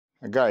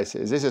Guys,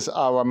 this is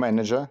our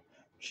manager.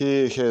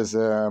 He has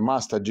a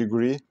master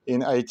degree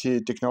in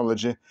IT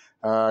technology.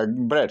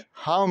 Brad,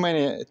 how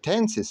many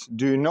tenses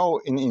do you know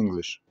in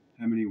English?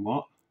 How many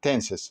what?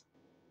 Tenses.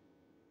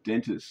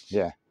 Dentists?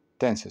 Yeah,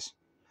 tenses.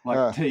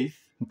 Like teeth?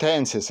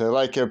 Tenses,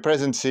 like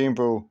present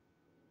simple.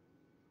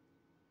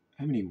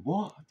 How many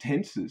what?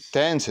 Tenses?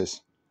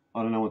 Tenses.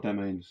 I don't know what that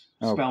means.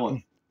 Oh. Spell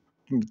it.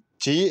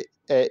 Tenses.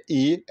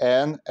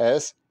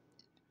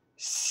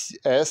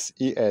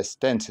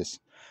 Tenses.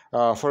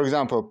 For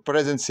example,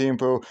 present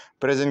simple,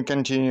 present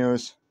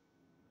continuous.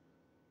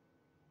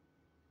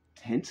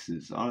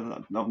 Tenses?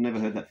 I've never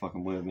heard that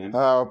fucking word, man.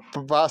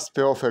 Past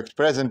perfect,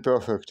 present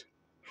perfect.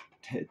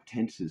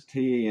 Tenses.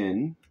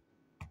 T-E-N-S...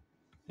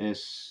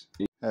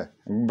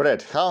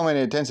 Brett, how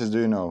many tenses do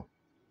you know?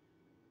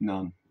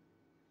 None.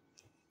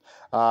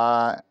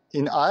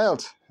 In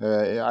ielts,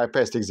 I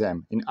passed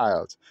exam in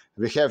ielts.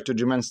 We have to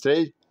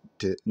demonstrate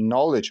the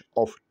knowledge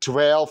of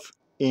 12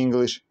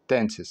 English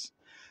tenses.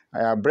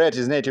 Brett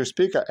is native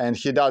speaker and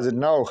he doesn't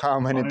know how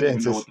many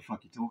tenses. I don't even know what the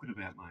fuck you're talking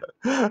about,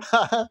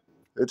 mate.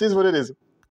 It is what it is.